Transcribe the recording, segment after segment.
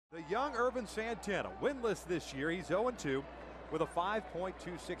The young Irvin Santana, winless this year. He's 0-2 with a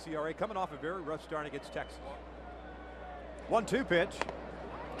 5.26 ERA, coming off a very rough start against Texas. 1-2 pitch.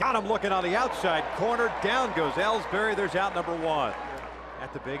 Got him looking on the outside corner. Down goes Ellsbury. There's out number one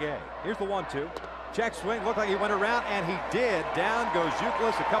at the Big A. Here's the 1-2. Check swing. Looked like he went around, and he did. Down goes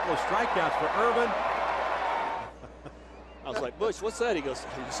Euclid. A couple of strikeouts for Irvin. I was like, Bush, what's that? He goes,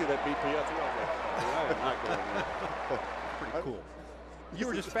 did you see that BP? I was like, I'm not going there. Pretty cool. You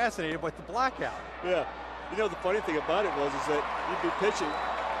were just fascinated with the blackout. Yeah. You know, the funny thing about it was that you'd be pitching,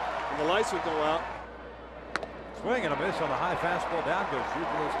 and the lights would go out. Swing and a miss on the high fastball. Down goes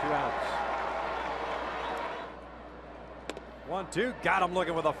Euclid. 2 outs. 1-2. Got him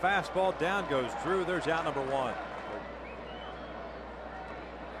looking with a fastball. Down goes Drew. There's out number one.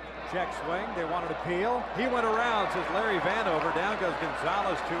 Check swing. They wanted to peel. He went around, says Larry Vanover. Down goes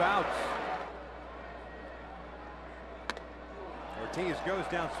Gonzalez. 2 outs. Ortiz goes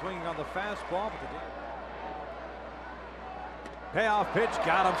down swinging on the fastball, but the payoff pitch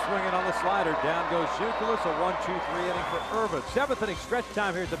got him swinging on the slider. Down goes Euclid. A 1-2-3 inning for Irvin. 7th inning stretch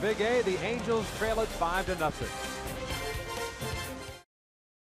time here at the Big A. The Angels trail it 5-0.